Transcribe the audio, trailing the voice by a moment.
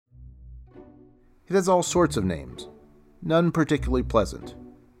It has all sorts of names, none particularly pleasant.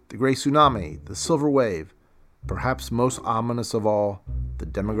 The Gray Tsunami, the Silver Wave, perhaps most ominous of all, the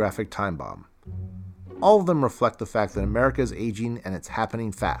demographic time bomb. All of them reflect the fact that America is aging and it's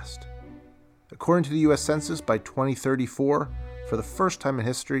happening fast. According to the U.S. Census, by 2034, for the first time in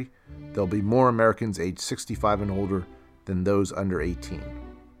history, there'll be more Americans aged 65 and older than those under 18.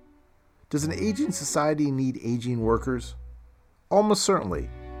 Does an aging society need aging workers? Almost certainly,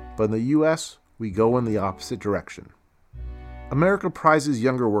 but in the U.S., we go in the opposite direction. America prizes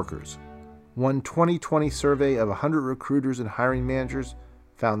younger workers. One 2020 survey of 100 recruiters and hiring managers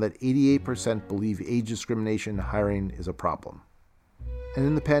found that 88% believe age discrimination in hiring is a problem. And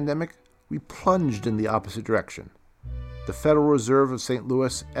in the pandemic, we plunged in the opposite direction. The Federal Reserve of St.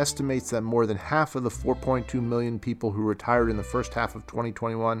 Louis estimates that more than half of the 4.2 million people who retired in the first half of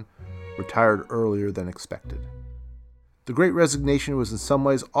 2021 retired earlier than expected. The Great Resignation was in some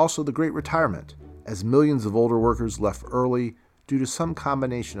ways also the Great Retirement, as millions of older workers left early due to some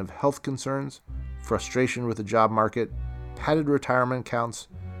combination of health concerns, frustration with the job market, padded retirement accounts,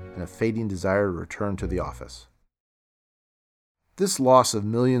 and a fading desire to return to the office. This loss of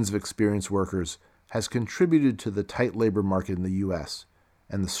millions of experienced workers has contributed to the tight labor market in the U.S.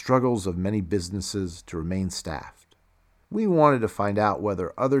 and the struggles of many businesses to remain staffed. We wanted to find out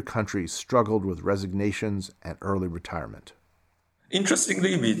whether other countries struggled with resignations and early retirement.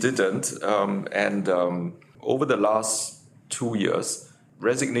 Interestingly, we didn't, and over the last 2 years,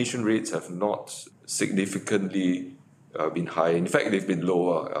 resignation rates have not significantly been high. In fact, they've been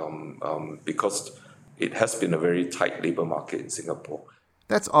lower because it has been a very tight labor market in Singapore.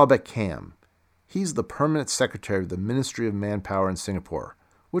 That's Aubeck Kam. He's the permanent secretary of the Ministry of Manpower in Singapore,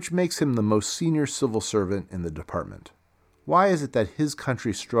 which makes him the most senior civil servant in the department. Why is it that his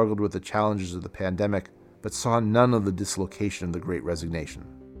country struggled with the challenges of the pandemic but saw none of the dislocation of the Great Resignation?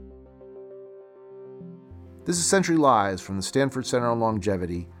 This is Century Lies from the Stanford Center on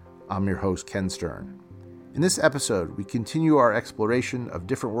Longevity. I'm your host, Ken Stern. In this episode, we continue our exploration of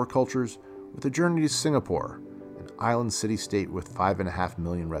different work cultures with a journey to Singapore, an island city-state with 5.5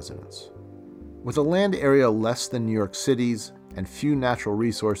 million residents. With a land area less than New York City's and few natural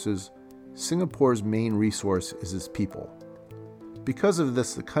resources, Singapore's main resource is its people. Because of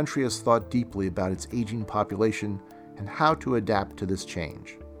this, the country has thought deeply about its aging population and how to adapt to this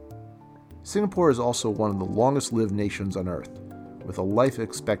change. Singapore is also one of the longest-lived nations on Earth, with a life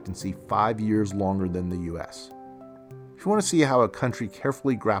expectancy 5 years longer than the U.S. If you want to see how a country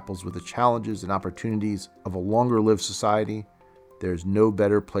carefully grapples with the challenges and opportunities of a longer-lived society, there's no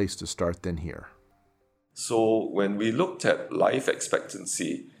better place to start than here. So when we looked at life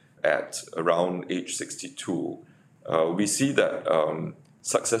expectancy at around age 62, we see that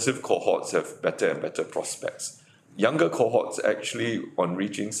successive cohorts have better and better prospects. Younger cohorts actually, on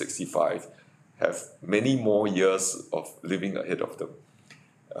reaching 65, have many more years of living ahead of them.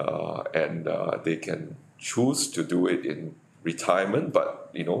 And they can choose to do it in retirement,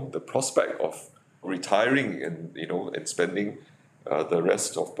 but, the prospect of retiring and spending the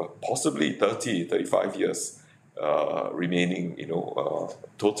rest of possibly 30, 35 years remaining,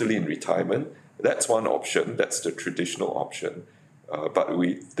 totally in retirement, that's one option. That's the traditional option. But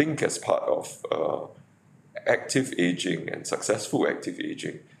we think as part of active aging and successful active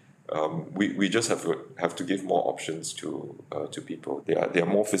aging, we just have to give more options to people. They are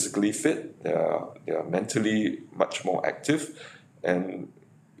more physically fit. They are mentally much more active, and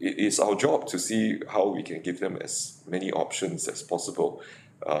it is our job to see how we can give them as many options as possible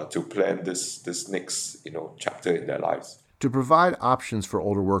to plan this next chapter in their lives. To provide options for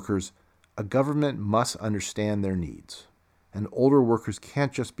older workers, a government must understand their needs, and older workers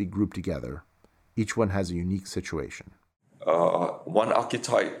can't just be grouped together. Each one has a unique situation. One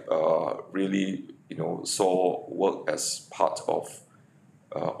archetype really, saw work as part of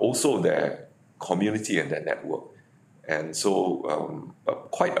also their community and their network. And so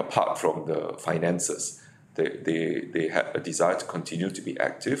quite apart from the finances, they had a desire to continue to be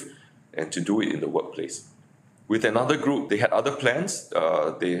active and to do it in the workplace. With another group, they had other plans.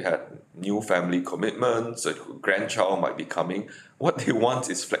 They had new family commitments, a grandchild might be coming. What they want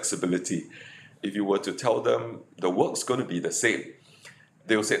is flexibility. If you were to tell them the work's going to be the same,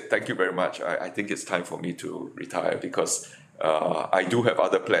 they'll say, thank you very much. I think it's time for me to retire because I do have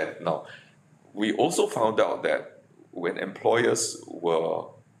other plans. Now, we also found out that when employers were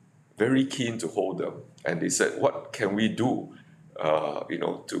very keen to hold them and they said, what can we do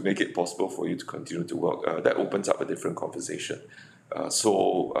to make it possible for you to continue to work? That opens up a different conversation.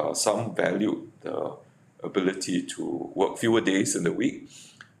 So some valued the ability to work fewer days in the week.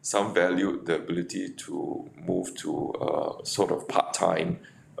 Some valued the ability to move to sort of part-time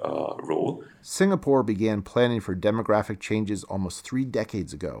role. Singapore began planning for demographic changes almost 3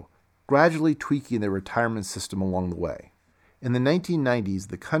 decades ago, gradually tweaking their retirement system along the way. In the 1990s,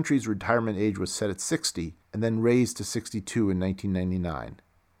 the country's retirement age was set at 60 and then raised to 62 in 1999.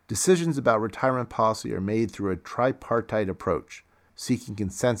 Decisions about retirement policy are made through a tripartite approach, seeking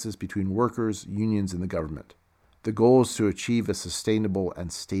consensus between workers, unions, and the government. The goal is to achieve a sustainable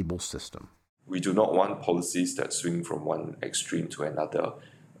and stable system. We do not want policies that swing from one extreme to another.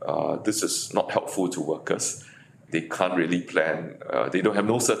 This is not helpful to workers. They can't really plan. They don't have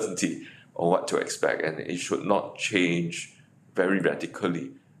no certainty on what to expect, and it should not change very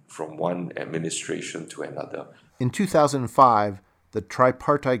radically from one administration to another. In 2005, the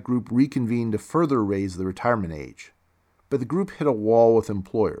tripartite group reconvened to further raise the retirement age. But the group hit a wall with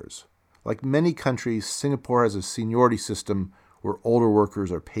employers. Like many countries, Singapore has a seniority system where older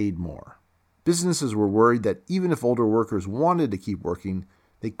workers are paid more. Businesses were worried that even if older workers wanted to keep working,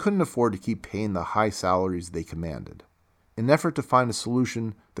 they couldn't afford to keep paying the high salaries they commanded. In an effort to find a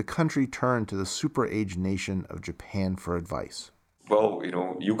solution, the country turned to the super-aged nation of Japan for advice. Well,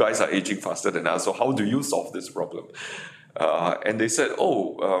 you guys are aging faster than us, so how do you solve this problem? And they said,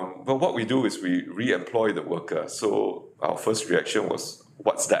 well, what we do is we re-employ the worker. So our first reaction was,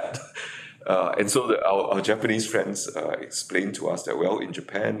 what's that? And so our Japanese friends explained to us that, well, in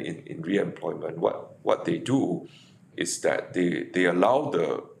Japan, in re-employment, what they do is that they allow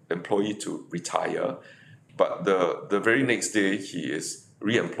the employee to retire, but the very next day he is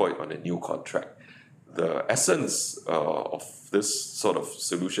re-employed on a new contract. The essence of this sort of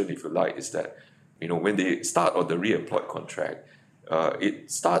solution, if you like, is that when they start on the re-employed contract,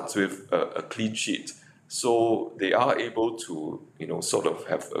 it starts with a clean sheet. So they are able to, sort of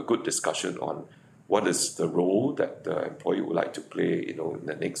have a good discussion on what is the role that the employee would like to play, in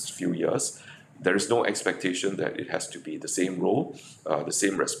the next few years. There is no expectation that it has to be the same role, the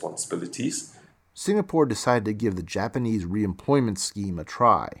same responsibilities. Singapore decided to give the Japanese reemployment scheme a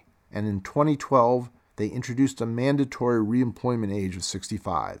try, and in 2012, they introduced a mandatory reemployment age of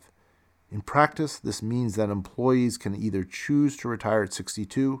 65. In practice, this means that employees can either choose to retire at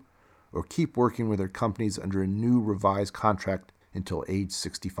 62 or keep working with their companies under a new revised contract until age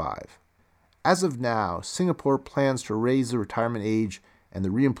 65. As of now, Singapore plans to raise the retirement age and the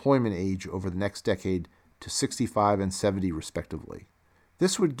reemployment age over the next decade to 65 and 70 respectively.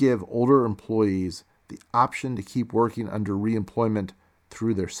 This would give older employees the option to keep working under reemployment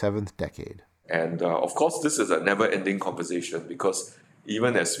through their 7th decade. And of course, this is a never-ending conversation because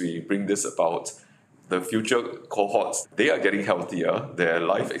even as we bring this about, the future cohorts, they are getting healthier. Their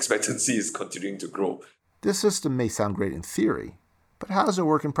life expectancy is continuing to grow. This system may sound great in theory, but how does it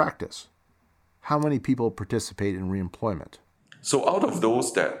work in practice? How many people participate in reemployment? So out of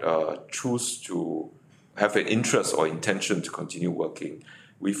those that choose to have an interest or intention to continue working,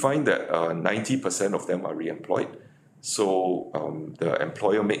 we find that 90% of them are reemployed. So the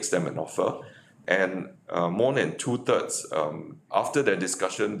employer makes them an offer. And more than 2/3, after their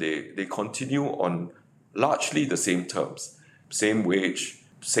discussion, they continue on largely the same terms, same wage,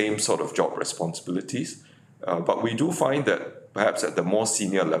 same sort of job responsibilities. But we do find that perhaps at the more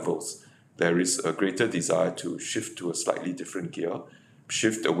senior levels, there is a greater desire to shift to a slightly different gear,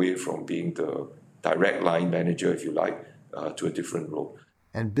 shift away from being the direct line manager, if you like, to a different role.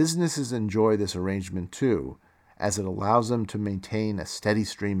 And businesses enjoy this arrangement too, as it allows them to maintain a steady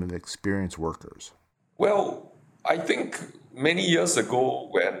stream of experienced workers. Well, I think many years ago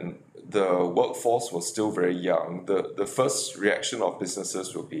when the workforce was still very young, the first reaction of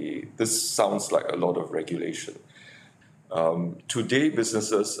businesses will be, this sounds like a lot of regulation. Today,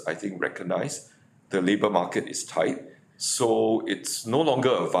 businesses, I think, recognize the labor market is tight, so it's no longer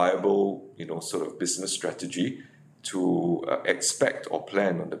a viable, sort of business strategy to expect or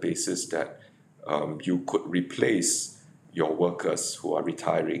plan on the basis that you could replace your workers who are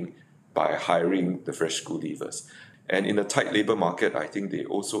retiring by hiring the fresh school leavers. And in a tight labor market, I think they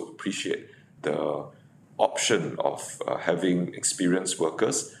also appreciate the option of having experienced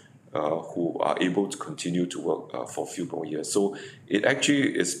workers who are able to continue to work for a few more years. So it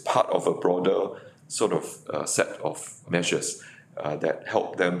actually is part of a broader sort of set of measures that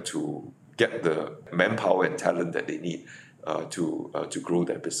help them to get the manpower and talent that they need to grow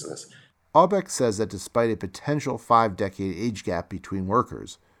their business. Aubeck says that despite a potential 5-decade age gap between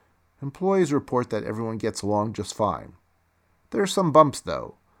workers, employees report that everyone gets along just fine. There are some bumps,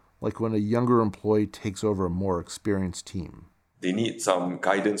 though, like when a younger employee takes over a more experienced team. They need some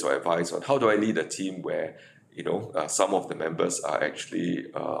guidance or advice on how do I lead a team where, some of the members are actually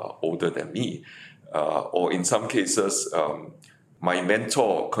older than me. Or in some cases, my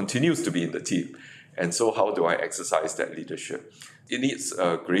mentor continues to be in the team. And so how do I exercise that leadership? It needs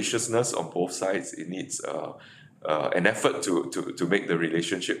graciousness on both sides. It needs an effort to make the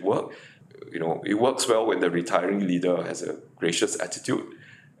relationship work. It works well when the retiring leader has a gracious attitude,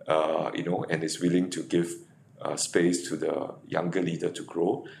 and is willing to give space to the younger leader to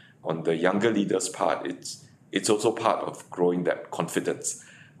grow. On the younger leader's part, it's also part of growing that confidence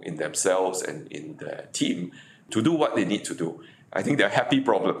in themselves and in their team to do what they need to do. I think they're happy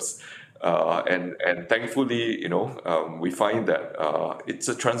problems. And thankfully, we find that it's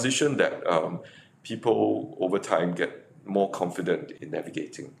a transition that people over time get more confident in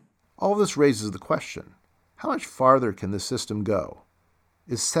navigating. All of this raises the question, how much farther can this system go?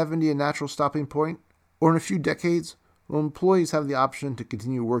 Is 70 a natural stopping point? Or in a few decades, will employees have the option to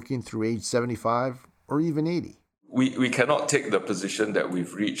continue working through age 75 or even 80? We cannot take the position that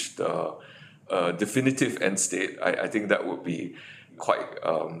we've reached a definitive end state. I think that would be quite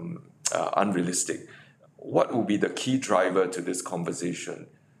unrealistic. What will be the key driver to this conversation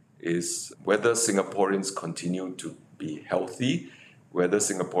is whether Singaporeans continue to be healthy, whether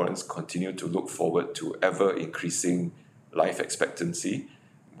Singaporeans continue to look forward to ever increasing life expectancy,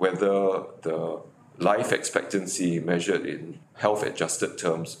 whether the life expectancy measured in health adjusted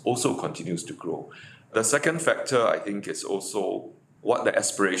terms also continues to grow. The second factor, I think, is also what the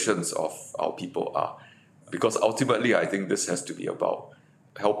aspirations of our people are. Because ultimately, I think this has to be about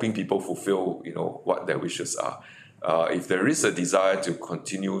helping people fulfill, what their wishes are. If there is a desire to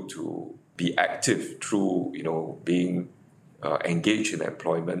continue to be active through, being engaged in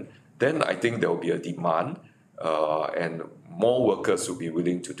employment, then I think there will be a demand and more workers will be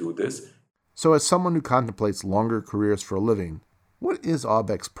willing to do this. So as someone who contemplates longer careers for a living, what is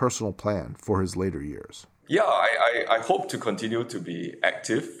Aubeck's personal plan for his later years? Yeah, I hope to continue to be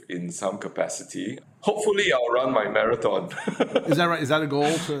active in some capacity. Hopefully, I'll run my marathon. Is that right? Is that a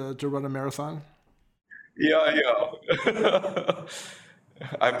goal to run a marathon? Yeah.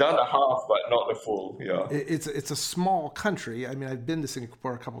 I've done a half, but not the full. Yeah. It's a small country. I mean, I've been to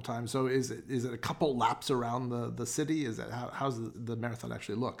Singapore a couple times. So is it a couple laps around the city? Is that how's the marathon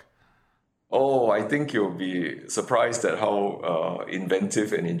actually look? Oh, I think you'll be surprised at how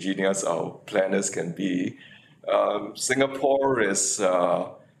inventive and ingenious our planners can be. Singapore is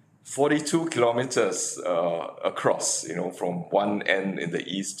 42 kilometers across, from one end in the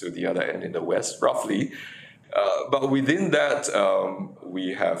east to the other end in the west, roughly. But within that,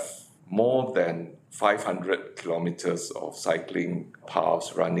 we have more than 500 kilometers of cycling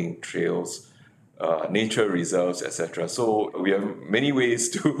paths, running trails, nature reserves, etc. So we have many ways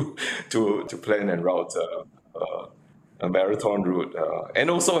to plan and route a marathon route,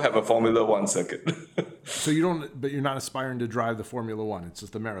 and also have a Formula One circuit. So but you're not aspiring to drive the Formula One. It's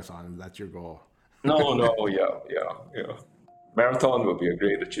just a marathon, and that's your goal. No, yeah. Marathon will be a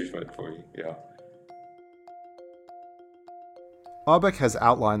great achievement for you. Yeah. Aubeck has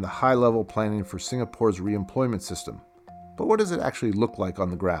outlined the high-level planning for Singapore's reemployment system, but what does it actually look like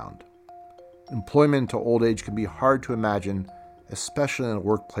on the ground? Employment into old age can be hard to imagine, especially in a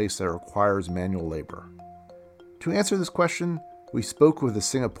workplace that requires manual labor. To answer this question, we spoke with a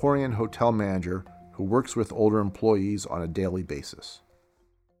Singaporean hotel manager who works with older employees on a daily basis.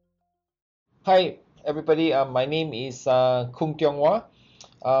 Hi, everybody. My name is Kung Teong Wah.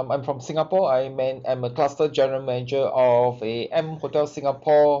 I'm from Singapore. I'm a cluster general manager of a M Hotel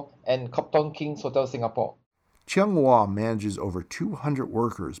Singapore and Kung Kings Hotel Singapore. Teong Wah manages over 200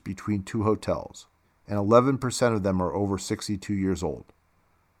 workers between two hotels, and 11% of them are over 62 years old.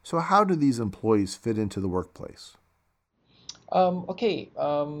 So how do these employees fit into the workplace? I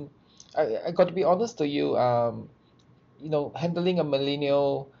got to be honest to you. Handling a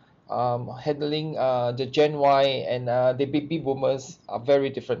millennial, handling the Gen Y and the baby boomers are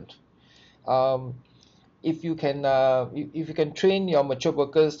very different. If you can train your mature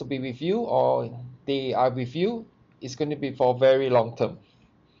workers to be with you, or they are with you, it's going to be for very long term.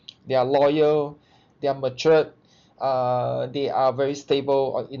 They are loyal, they are matured, they are very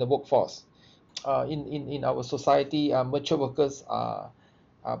stable in the workforce. In our society, mature workers are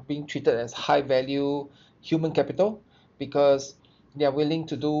being treated as high value human capital because they are willing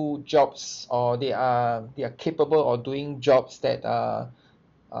to do jobs, or they are capable of doing jobs that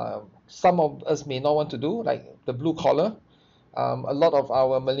some of us may not want to do, like the blue collar. A lot of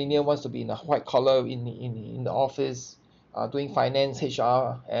our millennial wants to be in a white collar in the office, doing finance,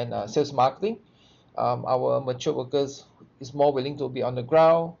 HR, and sales marketing. Our mature workers is more willing to be on the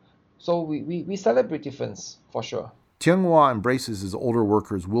ground. So we celebrate difference for sure. Teong Wah embraces his older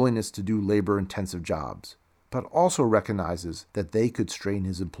workers' willingness to do labor-intensive jobs, but also recognizes that they could strain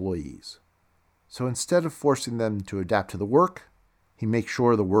his employees. So instead of forcing them to adapt to the work, he makes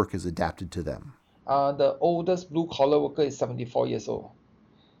sure the work is adapted to them. The oldest blue-collar worker is 74 years old.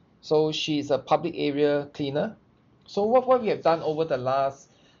 So she's a public area cleaner. So what we have done over the last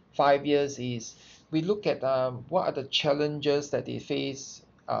 5 years is we look at what are the challenges that they face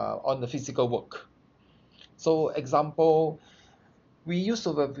on the physical work. So example, we used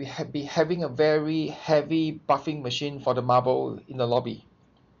to be having a very heavy buffing machine for the marble in the lobby.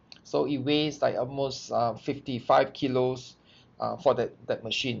 So it weighs like almost 55 kilos for that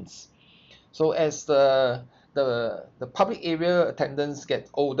machines. So as the public area attendants get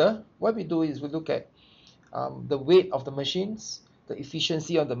older, what we do is we look at the weight of the machines, the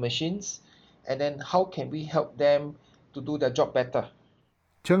efficiency of the machines, and then how can we help them to do their job better.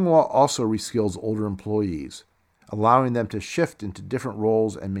 Teong Wah also reskills older employees, allowing them to shift into different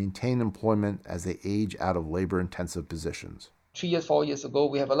roles and maintain employment as they age out of labor-intensive positions. 3 years, 4 years ago,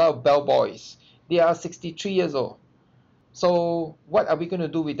 we have a lot of bellboys. They are 63 years old. So what are we going to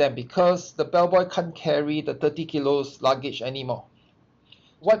do with them? Because the bellboy can't carry the 30 kilos luggage anymore.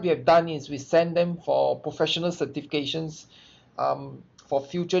 What we have done is we send them for professional certifications for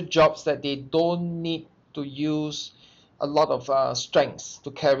future jobs that they don't need to use a lot of strengths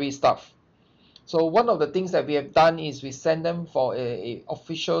to carry stuff. So one of the things that we have done is we send them for a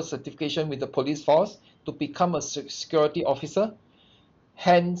official certification with the police force to become a security officer.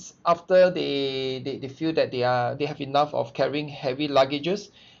 Hence, after they feel that they have enough of carrying heavy luggages,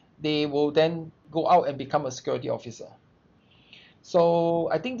 they will then go out and become a security officer. So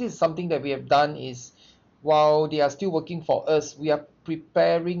I think this is something that we have done is while they are still working for us, we are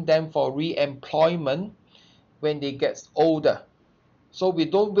preparing them for re-employment when they get older. So we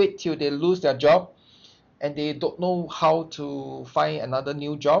don't wait till they lose their job and they don't know how to find another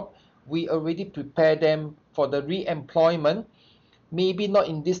new job. We already prepare them for the re-employment, maybe not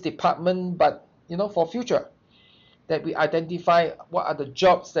in this department, but for future, that we identify what are the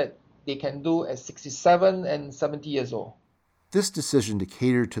jobs that they can do at 67 and 70 years old. This decision to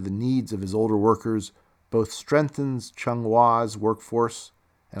cater to the needs of his older workers both strengthens Teong Wah's workforce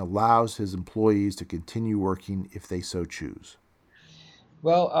and allows his employees to continue working if they so choose.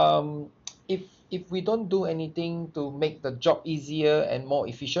 Well, if we don't do anything to make the job easier and more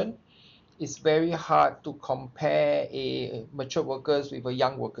efficient, it's very hard to compare a mature workers with a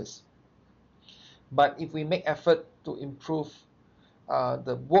young workers. But if we make effort to improve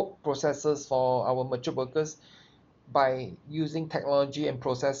the work processes for our mature workers by using technology and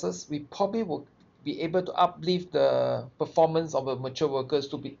processes, we probably will be able to uplift the performance of the mature workers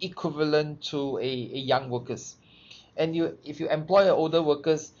to be equivalent to a young workers. And if you employ older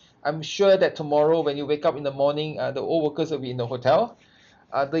workers, I'm sure that tomorrow when you wake up in the morning, the old workers will be in the hotel.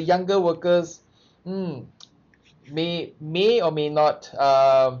 The younger workers may or may not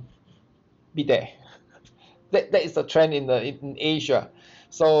be there. That is the trend in Asia.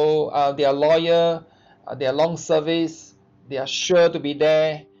 So they are loyal, they are long service, they are sure to be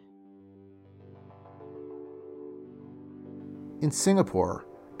there. In Singapore,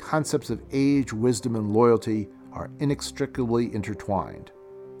 concepts of age, wisdom, and loyalty are inextricably intertwined,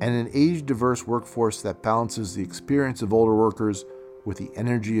 and an age-diverse workforce that balances the experience of older workers with the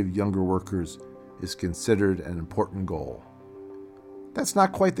energy of younger workers is considered an important goal. That's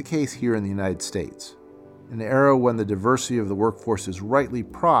not quite the case here in the United States. In an era when the diversity of the workforce is rightly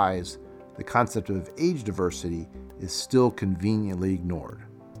prized, the concept of age diversity is still conveniently ignored.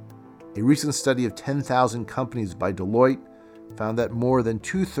 A recent study of 10,000 companies by Deloitte found that more than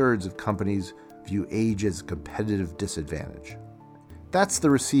 2/3 of companies view age as a competitive disadvantage. That's the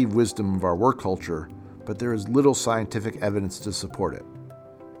received wisdom of our work culture, but there is little scientific evidence to support it.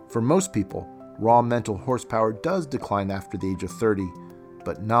 For most people, raw mental horsepower does decline after the age of 30,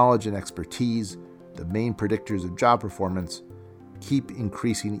 but knowledge and expertise, the main predictors of job performance, keep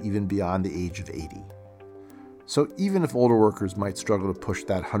increasing even beyond the age of 80. So even if older workers might struggle to push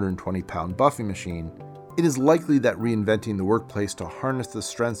that 120-pound buffing machine, it is likely that reinventing the workplace to harness the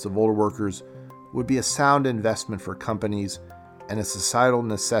strengths of older workers would be a sound investment for companies and a societal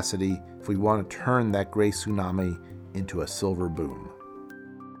necessity if we want to turn that gray tsunami into a silver boom.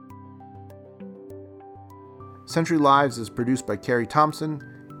 Century Lives is produced by Carrie Thompson,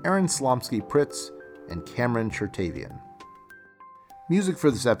 Aaron Slomsky-Pritz, and Cameron Chertavian. Music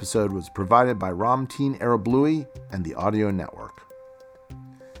for this episode was provided by Ramteen Arablouei and the Audio Network.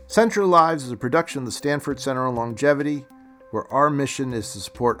 Century Lives is a production of the Stanford Center on Longevity, where our mission is to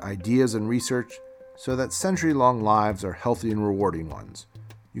support ideas and research so that century-long lives are healthy and rewarding ones.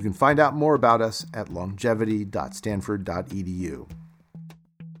 You can find out more about us at longevity.stanford.edu.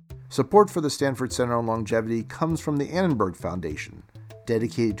 Support for the Stanford Center on Longevity comes from the Annenberg Foundation,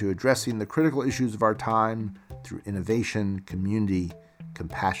 dedicated to addressing the critical issues of our time through innovation, community,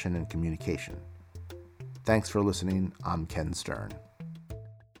 compassion, and communication. Thanks for listening. I'm Ken Stern.